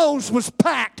 and Lowe's was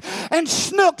packed and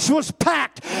Snooks was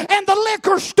packed and the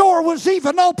liquor store was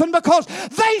even open because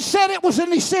they said it was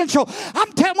an essential.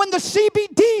 I'm telling you, when the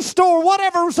CBD store,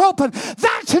 whatever, was open,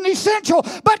 that's an essential,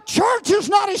 but church is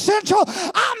not essential.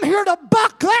 I'm here to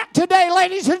buck that today,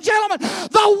 ladies and gentlemen.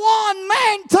 The one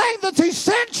main thing that's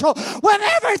essential when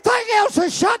everything else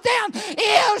is shut down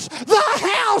is the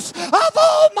house of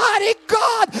Almighty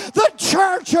God, the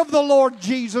church of the Lord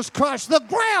Jesus Christ, the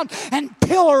ground and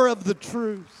pillar of the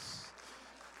truth.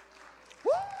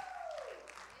 Woo!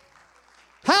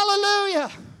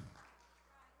 Hallelujah.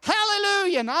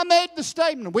 Hallelujah. And I made the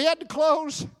statement. We had to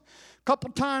close a couple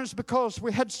times because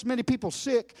we had so many people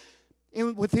sick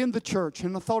within the church,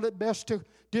 and I thought it best to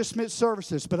dismiss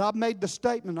services. But I made the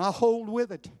statement. I hold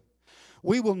with it.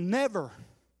 We will never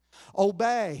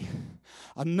obey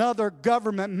another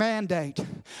government mandate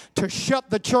to shut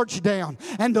the church down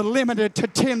and to limit it to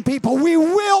 10 people. We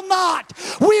will not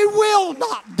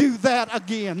do that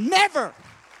again. Never.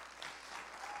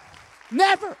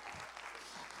 Never.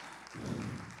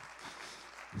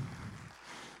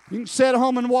 You can sit at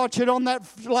home and watch it on that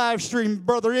live stream,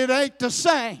 brother. It ain't the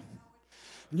same.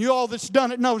 And you all that's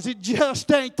done it knows it just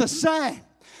ain't the same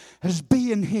as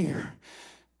being here.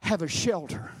 Have a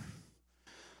shelter,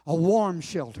 a warm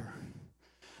shelter,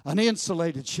 an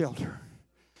insulated shelter.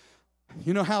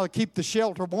 You know how to keep the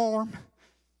shelter warm?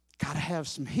 Got to have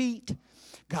some heat.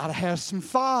 Got to have some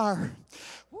fire.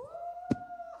 Woo!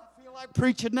 I feel like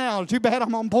preaching now. Too bad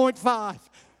I'm on 0.5.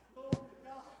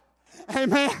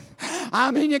 Amen. I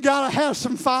mean, you got to have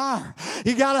some fire.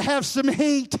 You got to have some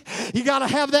heat. You got to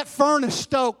have that furnace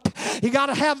stoked. You got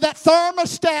to have that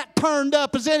thermostat turned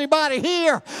up. Is anybody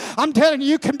here? I'm telling you,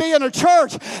 you can be in a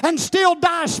church and still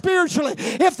die spiritually.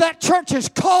 If that church is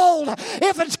cold,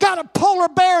 if it's got a polar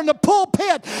bear in the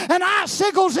pulpit and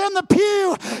icicles in the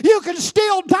pew, you can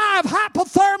still die of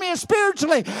hypothermia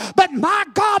spiritually. But my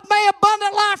God, may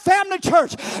Abundant Life Family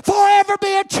Church forever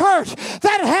be a church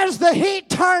that has the heat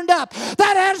turned up,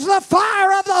 that has the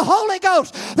fire of the Holy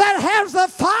Ghost, that has the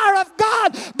fire of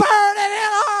God burning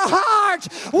in our hearts.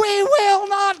 We will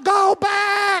not go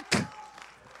back.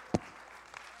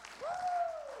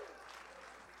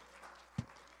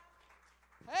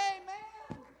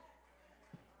 Amen.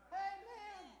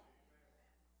 Amen.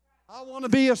 I want to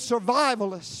be a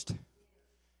survivalist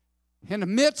in the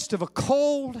midst of a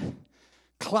cold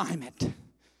climate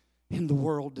in the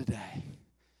world today.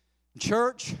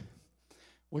 Church,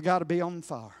 we got to be on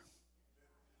fire.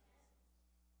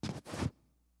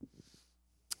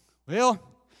 Well,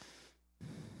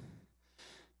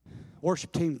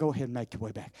 worship team, go ahead and make your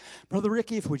way back. Brother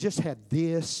Ricky, if we just had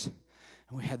this,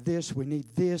 and we had this, we need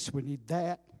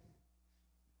that.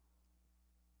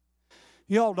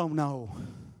 Y'all don't know how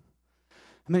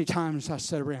many times I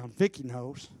sat around. Vicky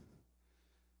knows.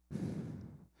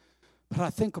 But I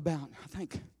think,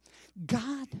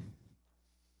 God,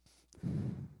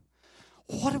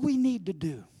 what do we need to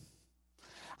do?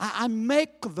 I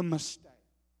make the mistake.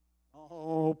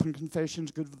 Oh, open confession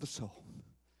is good for the soul.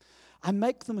 I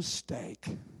make the mistake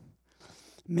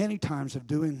many times of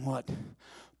doing what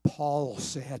Paul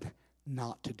said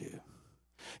not to do.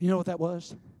 You know what that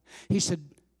was? He said,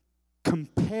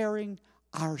 comparing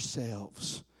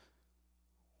ourselves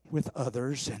with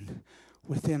others and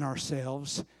within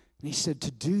ourselves. And he said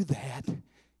to do that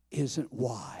isn't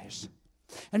wise.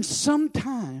 And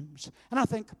sometimes, and I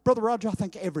think, Brother Roger, I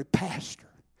think every pastor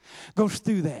goes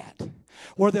through that,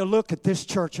 where they'll look at this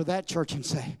church or that church and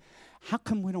say, how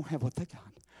come we don't have what they got?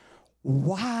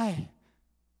 Why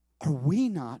are we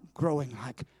not growing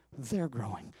like they're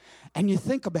growing? And you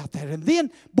think about that. And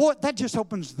then, boy, that just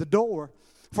opens the door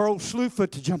for old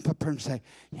Slewfoot to jump up there and say,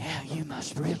 yeah, you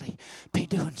must really be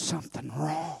doing something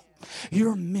wrong.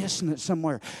 You're missing it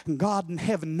somewhere. And God in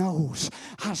heaven knows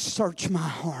I search my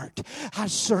heart. I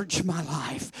search my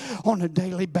life on a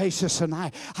daily basis. And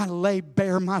I lay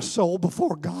bare my soul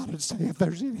before God and say, if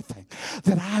there's anything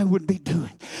that I would be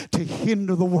doing to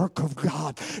hinder the work of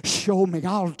God, show me.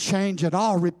 I'll change it.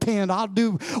 I'll repent. I'll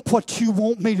do what you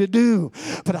want me to do.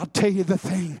 But I'll tell you the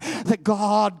thing that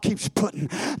God keeps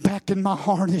putting back in my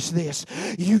heart is this.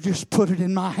 You just put it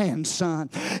in my hands,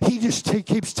 son. He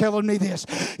keeps telling me this.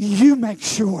 you make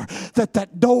sure that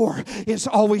that door is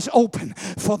always open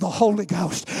for the Holy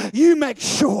Ghost. You make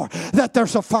sure that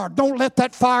there's a fire. Don't let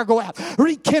that fire go out.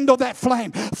 Rekindle that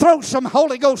flame. Throw some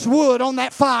Holy Ghost wood on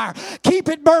that fire. Keep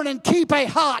it burning. Keep a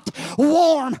hot,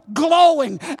 warm,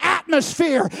 glowing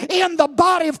atmosphere in the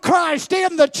body of Christ,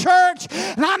 in the church.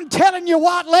 And I'm telling you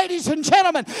what, ladies and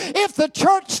gentlemen, if the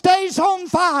church stays on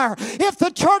fire, if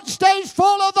the church stays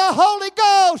full of the Holy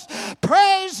Ghost,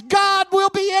 praise God, we'll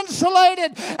be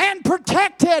insulated and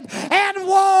protected and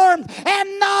warmed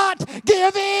and not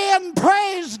give in,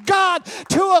 praise God,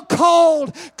 to a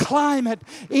cold climate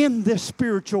in this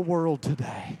spiritual world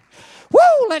today. Woo!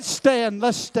 Let's stand,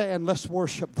 let's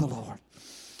worship the Lord.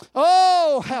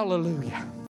 Oh, hallelujah.